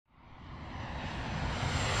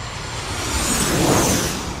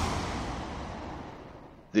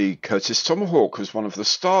The Curtiss Tomahawk was one of the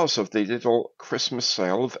stars of the little Christmas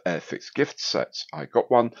sale of AIRFIX gift sets. I got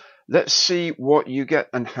one. Let's see what you get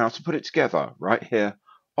and how to put it together right here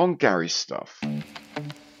on Gary's Stuff.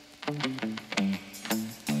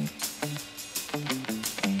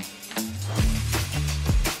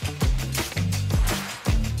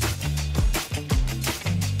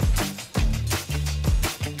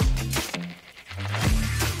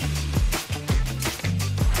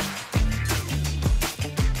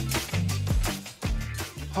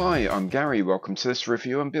 Hi, I'm Gary. Welcome to this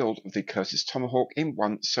review and build of the Curtiss Tomahawk in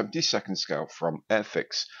 1/72nd scale from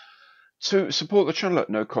AIRFIX. To support the channel at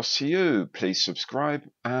no cost to you, please subscribe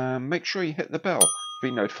and make sure you hit the bell to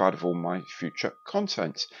be notified of all my future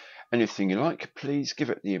content. Anything you like, please give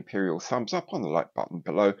it the imperial thumbs up on the like button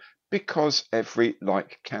below because every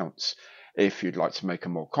like counts. If you'd like to make a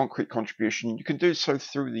more concrete contribution, you can do so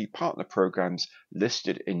through the partner programs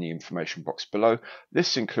listed in the information box below.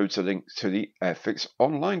 This includes a link to the AIRFIX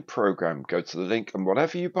online program. Go to the link and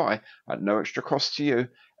whatever you buy at no extra cost to you,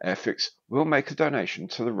 AIRFIX will make a donation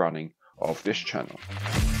to the running of this channel.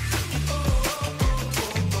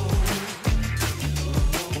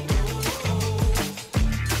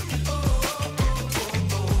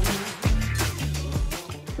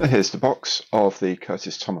 Here's the box of the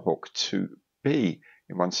Curtiss Tomahawk IIB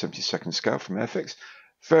in 1/72nd scale from AIRFIX.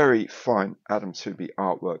 Very fine Adam 2B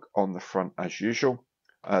artwork on the front as usual,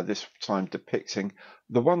 this time depicting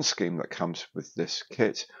the one scheme that comes with this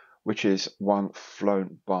kit, which is one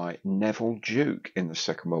flown by Neville Duke in the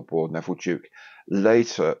Second World War. Neville Duke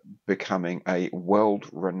later becoming a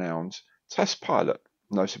world-renowned test pilot,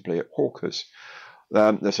 notably at Hawkers.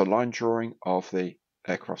 There's a line drawing of the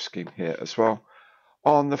aircraft scheme here as well.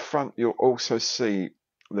 On the front, you'll also see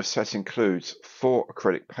the set includes 4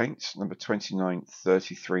 acrylic paints, number 29,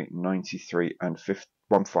 33, 93, and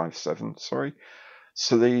 157. Sorry.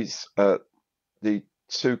 So these, the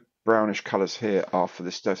 2 brownish colours here are for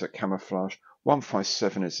this desert camouflage.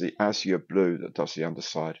 157 is the azure blue that does the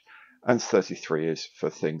underside, and 33 is for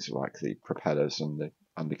things like the propellers and the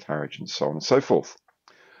undercarriage and so on and so forth.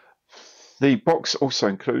 The box also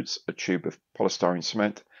includes a tube of polystyrene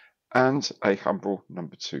cement and a Humbrol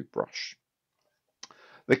number 2 brush.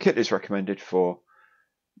 The kit is recommended for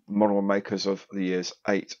model makers of the years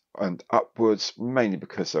 8 and upwards, mainly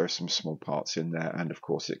because there are some small parts in there, and of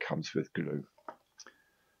course it comes with glue.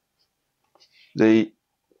 The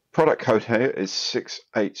product code here is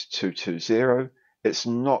 68220. It's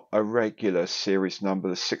not a regular series number.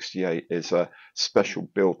 The 68 is a special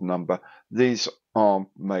build number. These are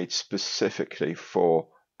made specifically for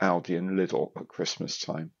Aldi and Lidl at Christmas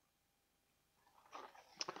time.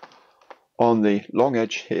 On the long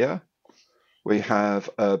edge here, we have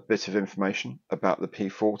a bit of information about the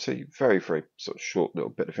P40. Very, very sort of short little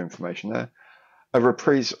bit of information there. A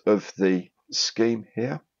reprise of the scheme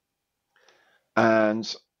here.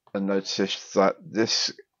 And a notice that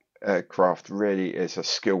this aircraft really is a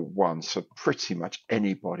skill 1, so pretty much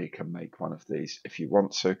anybody can make one of these if you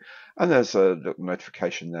want to. And there's a little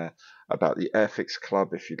notification there about the AIRFIX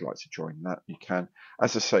Club. If you'd like to join that, you can.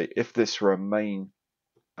 As I say, if this were a main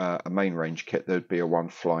range kit, there'd be a 1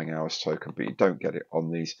 flying hours token, but you don't get it on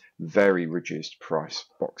these very reduced price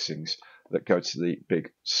boxings that go to the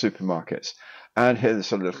big supermarkets. And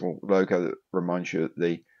here's a little logo that reminds you that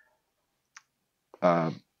the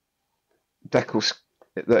decals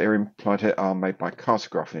that are implied here are made by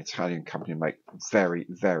Cartograph, an Italian company, make very,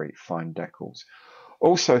 very fine decals.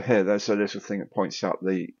 Also here, there's a little thing that points out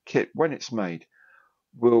the kit, when it's made,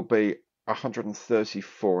 will be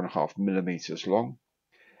 134.5 millimeters long.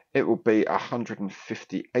 It will be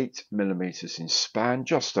 158 millimeters in span,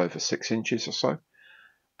 just over 6 inches or so,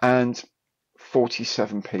 and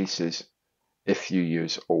 47 pieces if you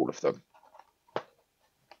use all of them.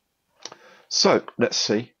 So let's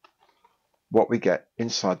see what we get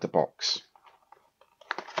inside the box.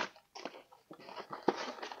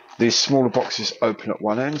 These smaller boxes open at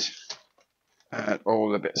one end, and all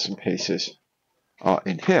the bits and pieces are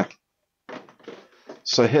in here.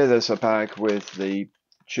 So here there's a bag with the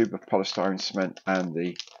tube of polystyrene cement and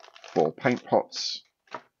the 4 paint pots.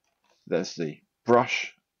 There's the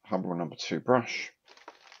brush, Humbrol number 2 brush.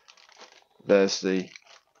 There's the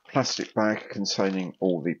plastic bag containing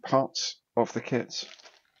all the parts of the kit.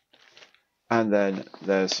 And then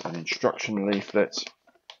there's an instruction leaflet.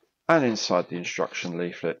 And inside the instruction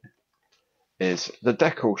leaflet is the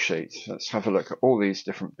decal sheet. Let's have a look at all these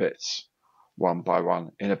different bits one by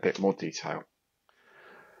one in a bit more detail.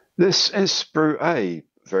 This is sprue A.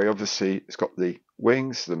 Very obviously, it's got the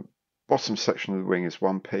wings. The bottom section of the wing is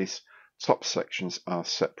one piece. Top sections are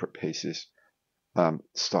separate pieces,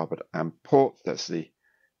 starboard and port. That's the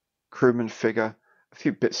crewman figure, a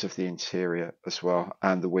few bits of the interior as well,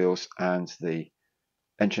 and the wheels and the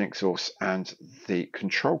engine exhaust and the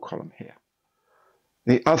control column here.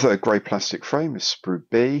 The other grey plastic frame is sprue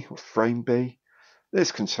B or frame B.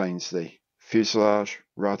 This contains the fuselage,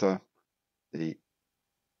 rudder, the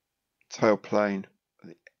tailplane,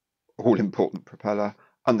 the all-important propeller,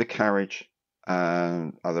 undercarriage,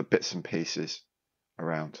 and other bits and pieces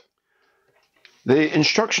around. The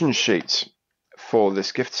instruction sheet for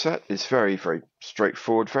this gift set is very, very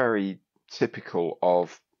straightforward, very typical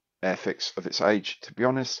of AIRFIX of its age, to be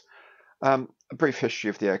honest. A brief history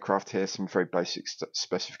of the aircraft here, some very basic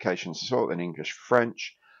specifications as well in English,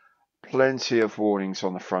 French. Plenty of warnings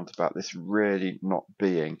on the front about this really not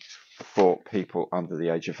being for people under the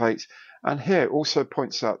age of 8. And here it also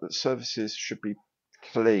points out that surfaces should be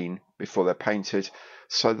clean before they're painted.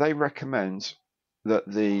 So they recommend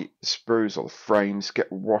that the sprues or the frames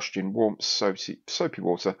get washed in warm soapy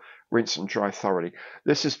water, rinse and dry thoroughly.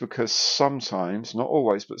 This is because sometimes, not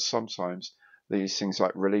always, but sometimes, these things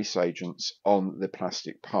like release agents on the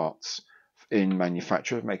plastic parts in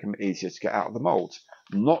manufacture make them easier to get out of the mold.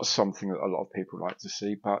 Not something that a lot of people like to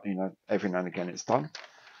see, but every now and again it's done.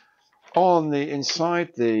 On the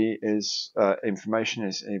inside, the information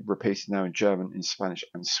is repeated now in German, in Spanish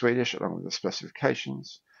and Swedish, along with the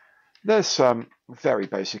specifications. There's some very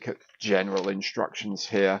basic general instructions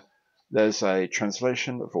here. There's a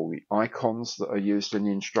translation of all the icons that are used in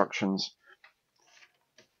the instructions.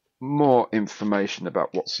 More information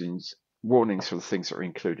about what's in warnings for the things that are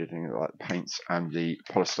included in like paints and the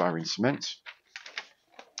polystyrene cement.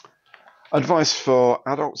 Advice for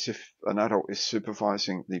adults if an adult is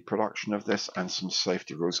supervising the production of this, and some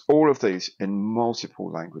safety rules. All of these in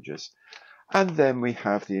multiple languages. And then we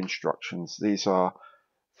have the instructions. These are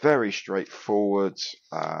very straightforward.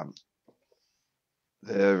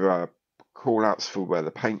 There are call outs for where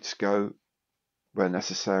the paints go where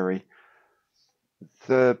necessary.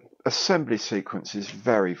 The assembly sequence is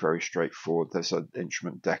very, very straightforward. There's an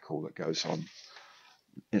instrument decal that goes on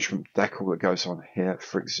here,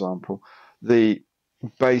 for example. The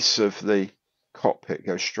base of the cockpit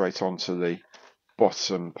goes straight onto the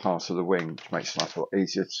bottom part of the wing, which makes life a lot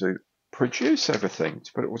easier to produce everything,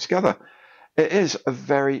 to put it all together. It is a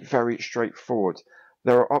very, very straightforward.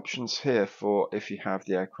 There are options here for if you have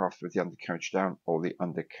the aircraft with the undercarriage down or the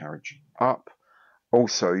undercarriage up.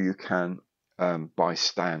 Also, you can buy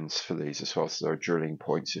stands for these as well, so there are drilling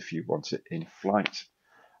points if you want it in flight.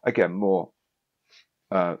 Again, more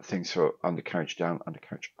things for undercarriage down,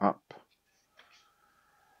 undercarriage up.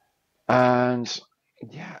 And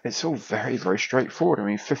yeah, it's all very, very straightforward. I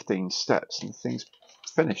mean, 15 steps and things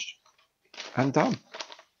finished and done.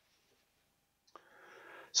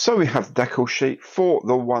 So we have the decal sheet for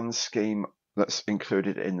the one scheme that's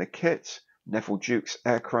included in the kit, Neville Duke's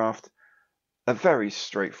aircraft. A very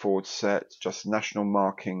straightforward set, just national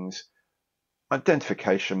markings,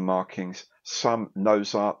 identification markings, some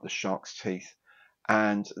nose art, the shark's teeth,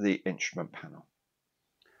 and the instrument panel.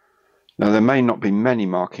 Now, there may not be many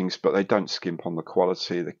markings, but they don't skimp on the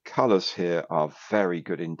quality. The colours here are very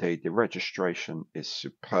good indeed. The registration is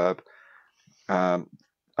superb. As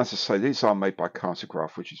I say, these are made by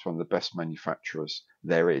Cartograph, which is one of the best manufacturers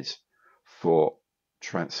there is for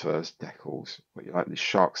transfers, decals, what you like, the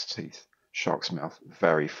shark's teeth, shark's mouth,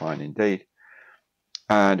 very fine indeed.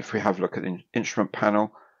 And if we have a look at the instrument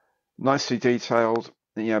panel, nicely detailed.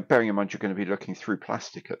 Bearing in mind you're going to be looking through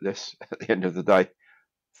plastic at this at the end of the day.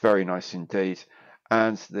 Very nice indeed.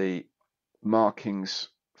 And the markings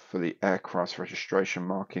for the aircraft's registration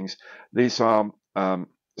markings, these are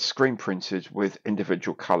screen printed with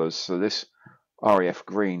individual colours. So this RAF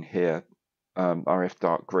green here, RAF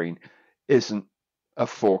dark green, isn't a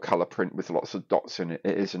 4-colour print with lots of dots in it.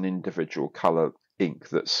 It is an individual colour ink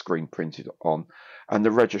that's screen printed on, and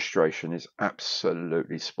the registration is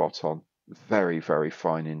absolutely spot on. Very, very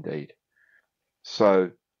fine indeed.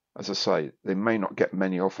 So, as I say, they may not get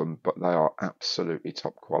many of them, but they are absolutely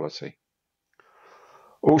top quality.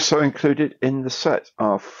 Also included in the set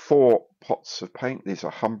are 4 pots of paint. These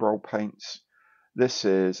are Humbrol paints. This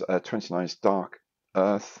is 29's Dark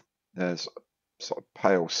Earth. There's sort of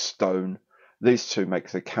pale stone. These two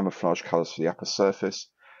make the camouflage colours for the upper surface.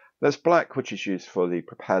 There's black, which is used for the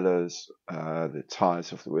propellers, the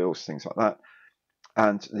tyres of the wheels, things like that.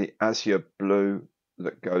 And the azure blue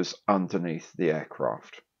that goes underneath the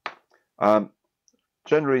aircraft.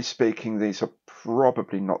 Generally speaking, these are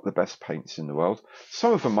probably not the best paints in the world.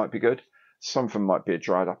 Some of them might be good. Some of them might be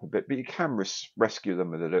dried up a bit, but you can rescue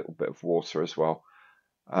them with a little bit of water as well.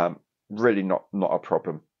 Really not a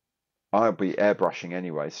problem. I'll be airbrushing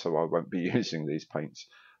anyway, so I won't be using these paints.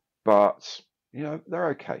 But, they're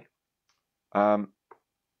okay.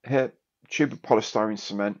 Here, tube of polystyrene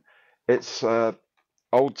cement. It's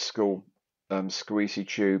old school squeezy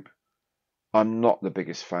tube. I'm not the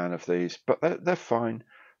biggest fan of these, but they're fine.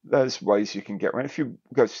 There's ways you can get around. If you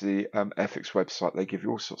go to the AIRFIX website, they give you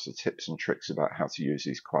all sorts of tips and tricks about how to use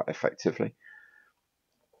these quite effectively.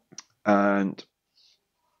 And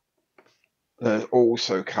there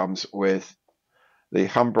also comes with the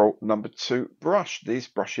Humboldt number 2 brush. These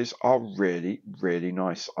brushes are really, really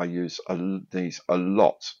nice. I use these a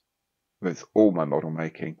lot with all my model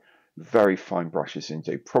making. Very fine brushes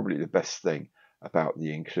indeed. Probably the best thing about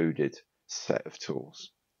the included set of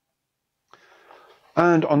tools.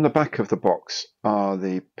 And on the back of the box are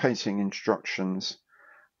the painting instructions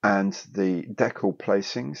and the decal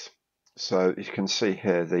placings. So you can see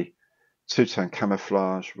here the two-tone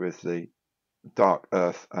camouflage with the dark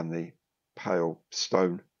earth and the pale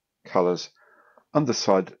stone colours.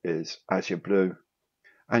 Underside is azure blue,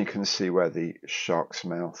 and you can see where the shark's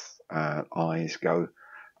mouth and eyes go.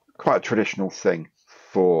 Quite a traditional thing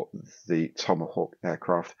for the Tomahawk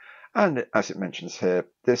aircraft. And as it mentions here,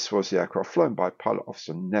 this was the aircraft flown by Pilot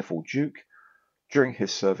Officer Neville Duke during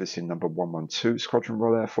his service in number 112 Squadron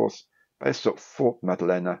Royal Air Force, based at Fort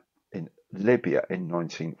Madalena in Libya in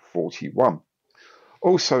 1941.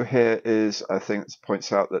 Also here is a thing that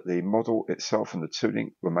points out that the model itself and the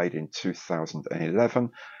tooling were made in 2011,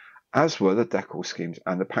 as were the decal schemes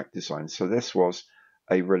and the pack design. So this was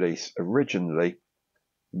a release originally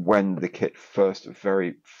when the kit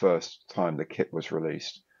very first time the kit was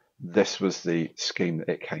released. This was the scheme that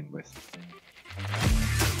it came with.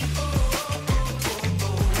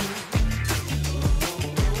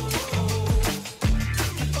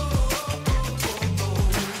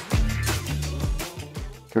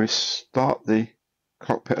 We start the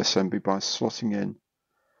cockpit assembly by slotting in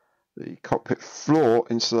the cockpit floor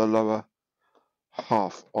into the lower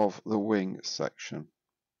half of the wing section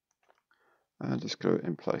and just glue it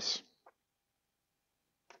in place.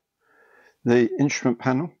 The instrument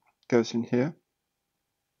panel goes in here,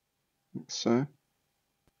 like so,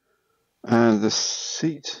 and the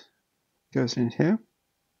seat goes in here.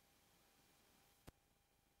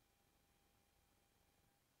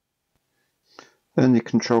 Then the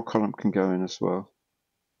control column can go in as well.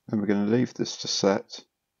 And we're going to leave this to set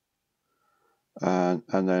and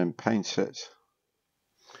then paint it.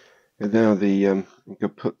 And now I'm going to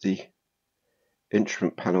put the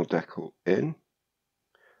instrument panel decal in.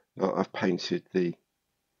 Now I've painted the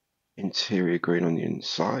interior green on the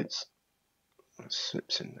insides. That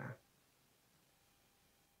slips in there.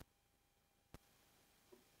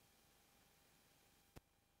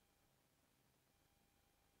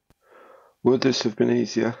 Would this have been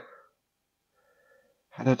easier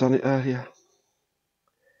had I done it earlier?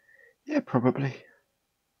 Yeah, probably.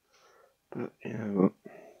 But you know what?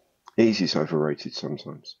 Easy's overrated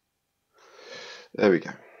sometimes. There we go.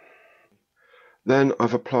 Then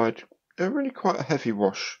I've applied really quite a heavy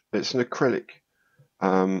wash. It's an acrylic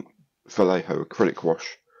Vallejo acrylic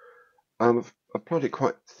wash. I've applied it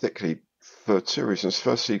quite thickly for two reasons.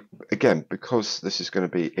 Firstly, again, because this is going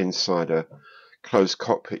to be inside a closed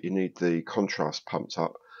cockpit, you need the contrast pumped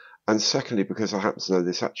up. And secondly, because I happen to know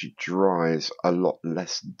this actually dries a lot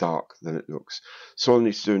less dark than it looks. So all I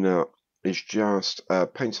need to do now is just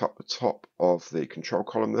paint up the top of the control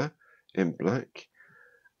column there in black.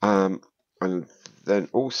 And then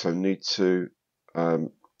also need to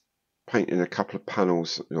paint in a couple of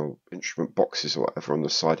panels, instrument boxes or whatever on the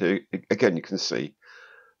side here. Again, you can see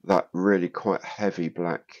that really quite heavy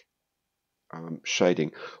black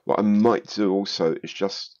shading. What I might do also is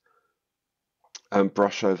just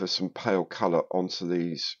brush over some pale colour onto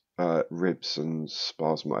these ribs and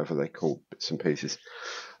spars and whatever they call bits and pieces.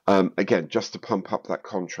 Again, just to pump up that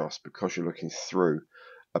contrast because you're looking through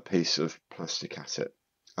a piece of plastic at it.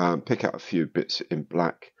 Pick out a few bits in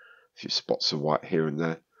black, a few spots of white here and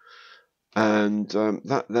there. And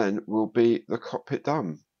that then will be the cockpit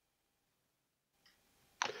done.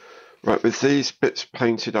 Right, with these bits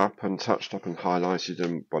painted up and touched up and highlighted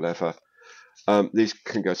and whatever, these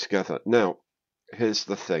can go together. Now, here's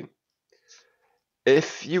the thing.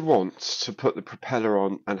 If you want to put the propeller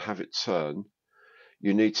on and have it turn,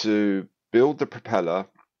 you need to build the propeller,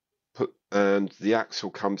 and the axle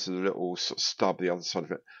comes to the little sort of stub the other side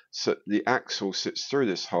of it. So the axle sits through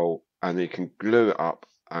this hole, and you can glue it up,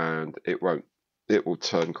 and it will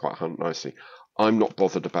turn quite nicely. I'm not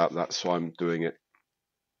bothered about that, so I'm doing it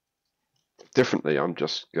differently. I'm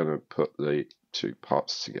just going to put the two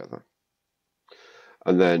parts together,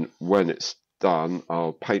 and then when it's done,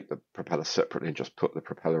 I'll paint the propeller separately and just put the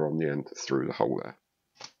propeller on the end through the hole there.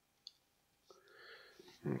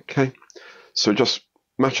 Okay, so just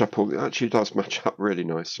match up all. It actually does match up really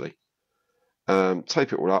nicely.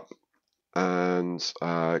 Tape it all up and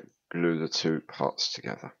glue the two parts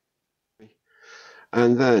together.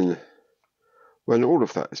 And then when all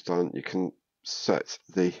of that is done, you can set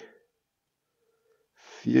the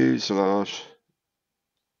fuselage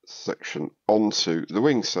section onto the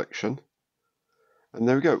wing section. And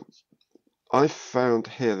there we go. I found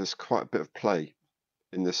here there's quite a bit of play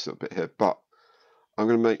in this little bit here, but I'm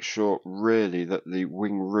going to make sure really that the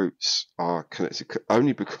wing roots are connected,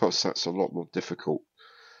 only because that's a lot more difficult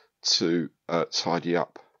to tidy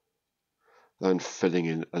up than filling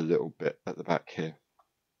in a little bit at the back here.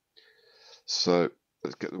 So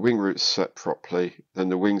let's get the wing roots set properly, then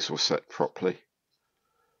the wings will set properly.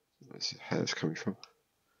 Where's the hairs coming from?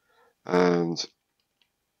 And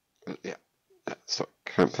yeah, so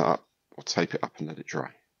clamp that up or tape it up and let it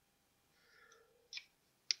dry.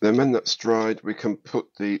 Then when that's dried, we can put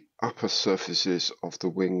the upper surfaces of the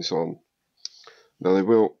wings on. Now they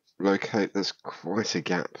will locate, there's quite a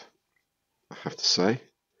gap, I have to say,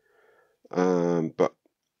 but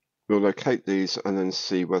we'll locate these and then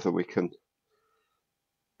see whether we can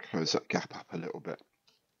close that gap up a little bit,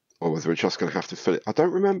 or whether we're just going to have to fill it. I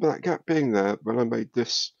don't remember that gap being there when I made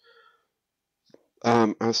this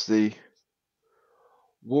as the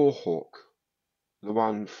Warhawk, the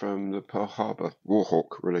one from the Pearl Harbor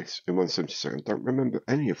Warhawk release in 1/72. I don't remember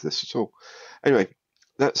any of this at all. Anyway,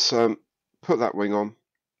 let's put that wing on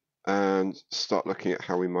and start looking at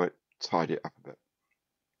how we might tidy it up a bit.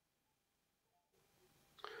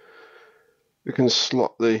 We can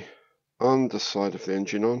slot the underside of the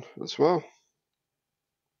engine on as well.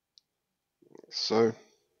 So,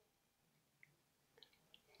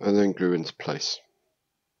 and then glue into place.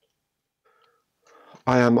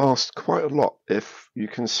 I am asked quite a lot if you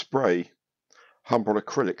can spray Humbrol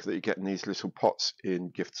acrylic that you get in these little pots in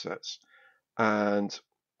gift sets, and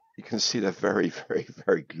you can see they're very, very,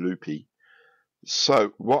 very gloopy.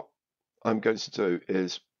 So what I'm going to do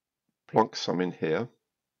is plonk some in here.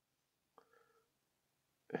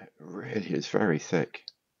 It really is very thick.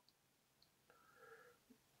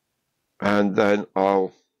 And then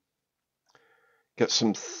I'll get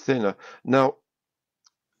some thinner. Now,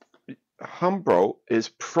 Humbrol is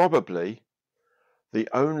probably the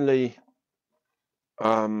only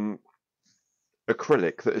acrylic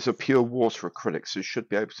that is a pure water acrylic, so you should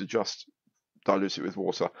be able to just dilute it with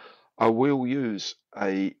water. I will use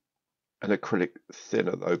an acrylic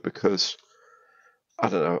thinner though, because I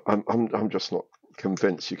don't know, I'm just not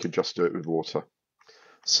convinced you could just do it with water.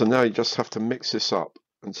 So now you just have to mix this up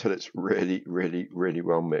until it's really, really, really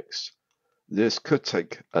well mixed. This could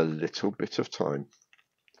take a little bit of time.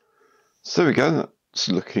 So there we go, that's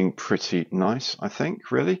looking pretty nice, I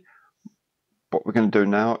think, really. What we're going to do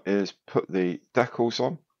now is put the decals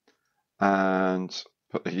on and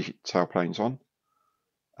put the tailplanes on,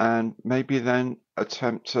 and maybe then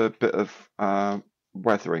attempt a bit of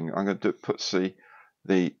weathering. I'm going to put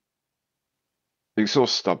the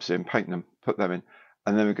exhaust stubs in, paint them, put them in,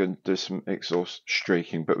 and then we're going to do some exhaust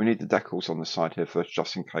streaking, but we need the decals on the side here first,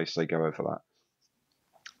 just in case they go over that.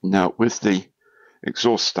 Now with the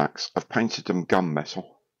exhaust stacks, I've painted them gunmetal,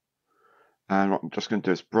 and what I'm just going to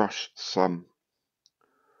do is brush some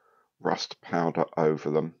rust powder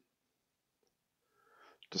over them,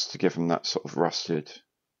 just to give them that sort of rusted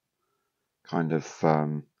kind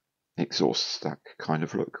of exhaust stack kind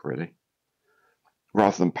of look, really,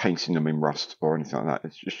 rather than painting them in rust or anything like that.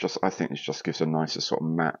 It's just, I think it just gives a nicer sort of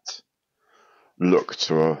matte look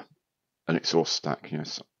to an exhaust stack, you know.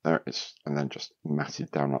 So there it is, and then just matted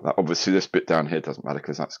down like that. Obviously this bit down here doesn't matter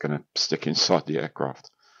because that's going to stick inside the aircraft,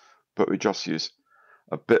 but we just use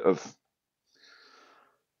a bit of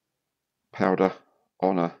powder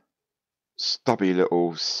on a stubby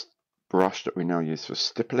little brush that we now use for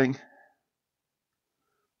stippling,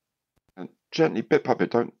 and gently, bit by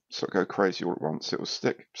bit, don't sort of go crazy all at once, it will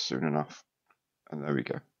stick soon enough. And there we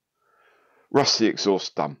go, rusty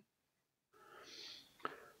exhaust done.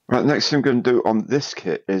 Right, next thing I'm going to do on this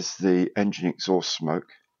kit is the engine exhaust smoke,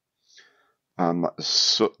 the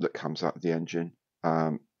soot that comes out of the engine.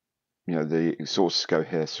 You know, the exhausts go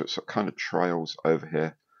here, so it sort of kind of trails over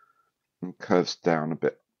here and curves down a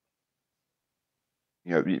bit.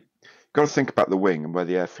 You know, you've got to think about the wing and where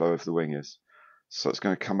the airflow of the wing is. So it's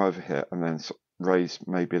going to come over here and then sort of raise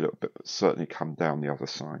maybe a little bit, but certainly come down the other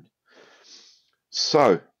side.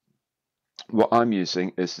 So what I'm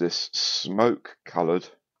using is this smoke coloured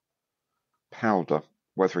powder,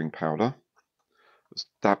 weathering powder. Let's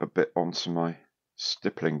dab a bit onto my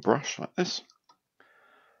stippling brush like this,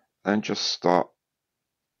 and just start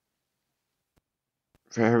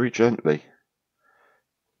very gently,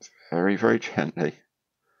 very, very gently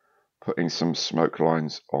putting some smoke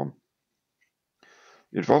lines on.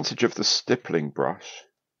 The advantage of the stippling brush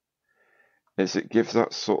is it gives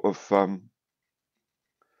that sort of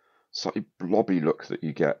slightly blobby look that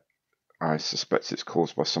you get. I suspect it's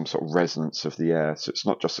caused by some sort of resonance of the air, so it's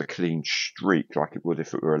not just a clean streak like it would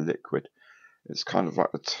if it were a liquid. It's kind of like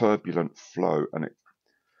a turbulent flow, and it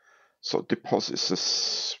sort of deposits the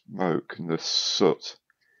smoke and the soot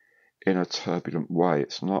in a turbulent way.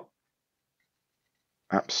 It's not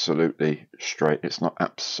absolutely straight, it's not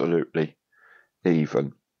absolutely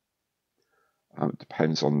even. It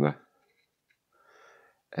depends on the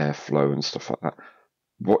airflow and stuff like that.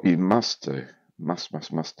 What you must do, must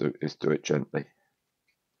do, is do it gently.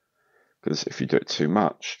 Because if you do it too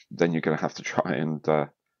much, then you're going to have to try and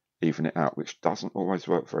even it out, which doesn't always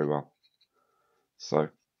work very well. So,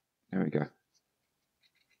 there we go.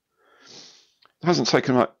 It hasn't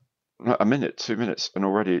taken like a minute, 2 minutes, and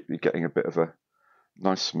already you're getting a bit of a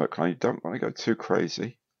nice smoke line. You don't want to go too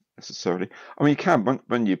crazy necessarily. I mean, you can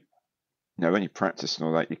when you when you practice and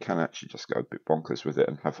all that, you can actually just go a bit bonkers with it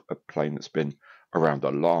and have a plane that's been around a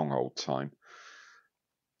long old time.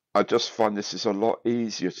 I just find this is a lot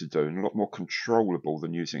easier to do and a lot more controllable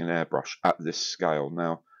than using an airbrush at this scale.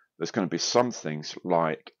 Now, there's going to be some things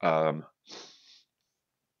like, I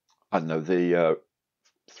don't know, the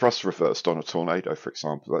thrust reversed on a Tornado, for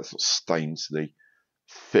example, that sort of stains the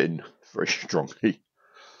fin very strongly.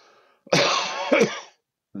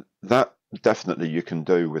 That definitely you can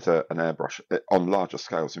do with an airbrush on larger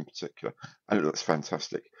scales in particular, and it looks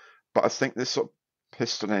fantastic. But I think this sort of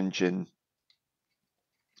piston engine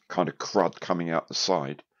kind of crud coming out the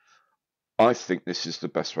side, I think this is the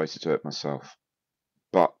best way to do it myself.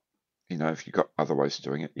 But if you've got other ways of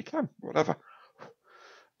doing it, you can, whatever.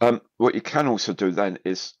 What you can also do then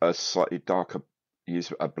is a slightly darker,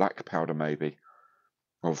 use a black powder maybe,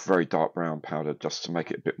 or very dark brown powder, just to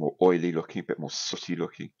make it a bit more oily looking, a bit more sooty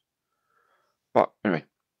looking. But anyway,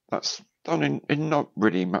 that's done in not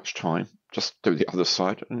really much time. Just do the other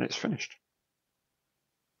side and it's finished.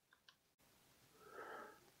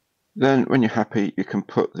 Then when you're happy, you can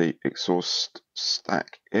put the exhaust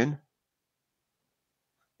stack in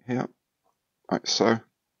here, like so.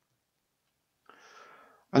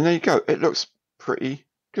 And there you go. It looks pretty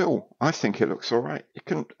cool. I think it looks all right. You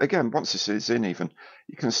can, again, once this is in even,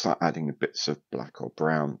 you can start adding the bits of black or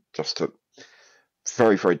brown, just to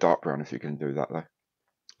very, very dark brown if you can do that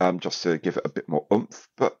though, just to give it a bit more oomph.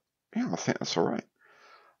 But yeah, I think that's all right.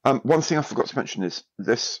 One thing I forgot to mention is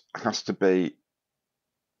this has to be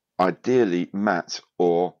ideally matte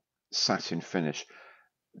or satin finish.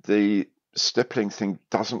 The stippling thing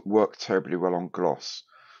doesn't work terribly well on gloss.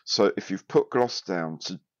 So if you've put gloss down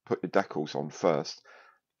to put your decals on first,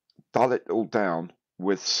 dull it all down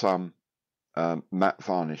with some matte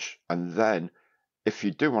varnish, and then if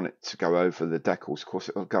you do want it to go over the decals, of course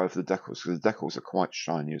it will go over the decals, because the decals are quite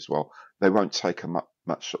shiny as well. They won't take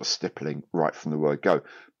much sort of stippling right from the word go.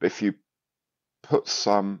 But if you put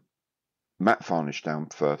some matte varnish down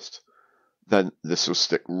first, then this will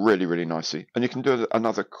stick really, really nicely. And you can do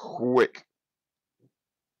another quick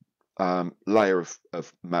layer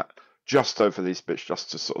of matte just over these bits,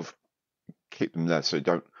 just to sort of keep them there so you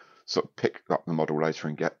don't sort of pick up the model later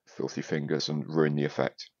and get filthy fingers and ruin the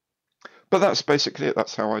effect. But that's basically it.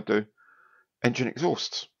 That's how I do engine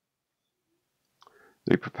exhausts.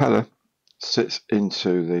 The propeller sits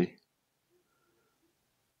into the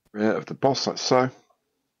rear of the boss like so.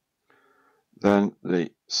 Then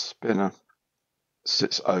the spinner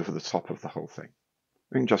sits over the top of the whole thing.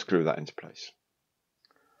 We can just glue that into place.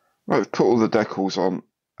 Right, we've put all the decals on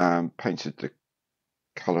and painted the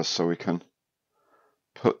colours so we can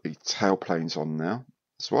put the tail planes on now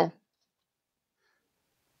as well.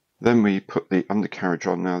 Then we put the undercarriage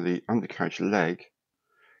on. Now the undercarriage leg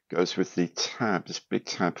goes with the tab, this big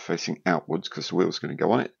tab facing outwards because the wheel's going to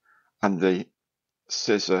go on it, and the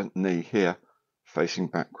scissor knee here facing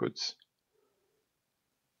backwards.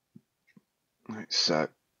 Like so.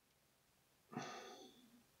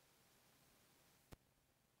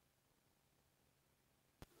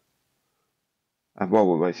 And while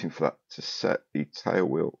we're waiting for that to set, the tail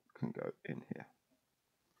wheel can go in here.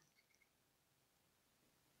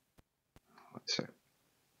 Like so.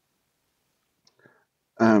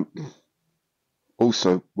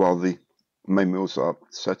 Also, while the main wheels are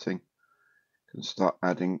setting, you can start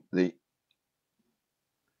adding the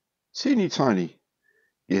teeny tiny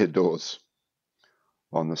ear doors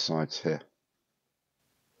on the sides here.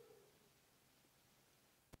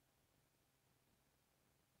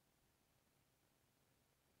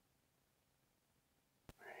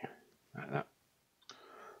 Like that.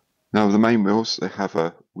 Now the main wheels, they have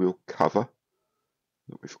a wheel cover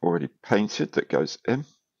that we've already painted that goes in.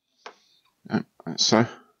 Like so.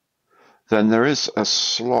 Then there is a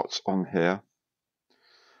slot on here,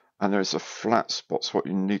 and there is a flat spot. So what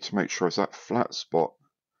you need to make sure is that flat spot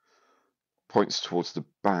points towards the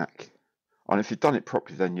back. And if you've done it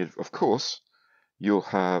properly, then of course you'll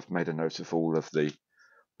have made a note of all of the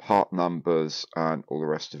part numbers and all the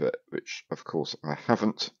rest of it, which of course I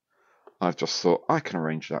haven't. I've just thought I can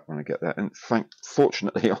arrange that when I get there. And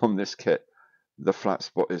fortunately on this kit, the flat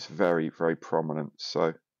spot is very, very prominent.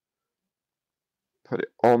 So put it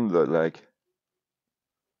on the leg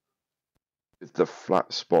with the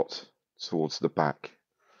flat spot towards the back.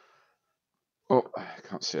 Oh, I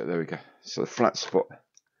can't see it. There we go. So the flat spot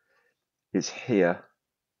is here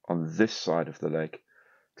on this side of the leg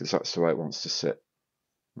because that's the way it wants to sit.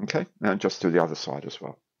 Okay, and just do the other side as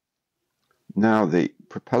well. Now the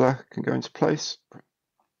propeller can go into place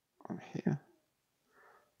on here,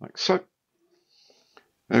 like so.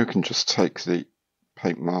 Now we can just take the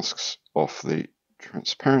paint masks off the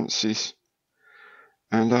transparencies,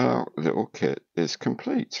 and our little kit is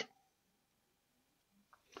complete.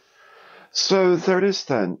 So there it is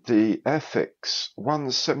then, the AIRFIX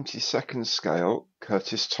 1/72nd scale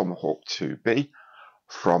Curtiss Tomahawk IIB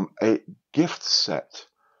from a gift set.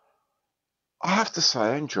 I have to say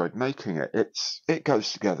I enjoyed making it. It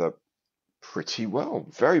goes together pretty well,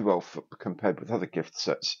 very well compared with other gift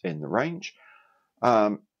sets in the range.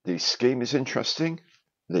 The scheme is interesting.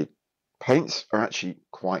 The paints are actually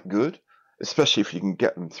quite good, especially if you can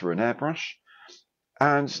get them through an airbrush.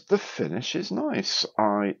 And the finish is nice.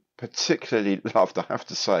 I particularly loved, I have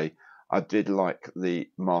to say, I did like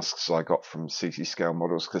the masks I got from CC Scale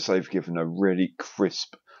Models because they've given a really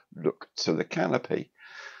crisp look to the canopy.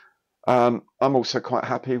 I'm also quite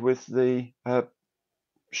happy with the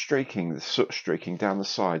streaking, the soot streaking down the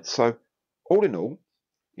side. So all in all,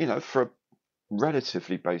 you know, for a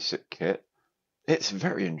relatively basic kit, it's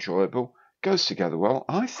very enjoyable, goes together well,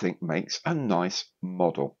 I think makes a nice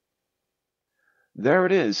model. There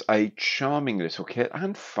it is, a charming little kit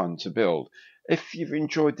and fun to build. If you've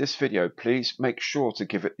enjoyed this video, please make sure to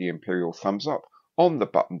give it the Imperial thumbs up on the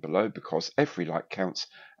button below because every like counts,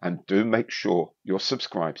 and do make sure you're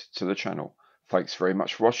subscribed to the channel. Thanks very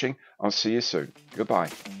much for watching. I'll see you soon. Goodbye.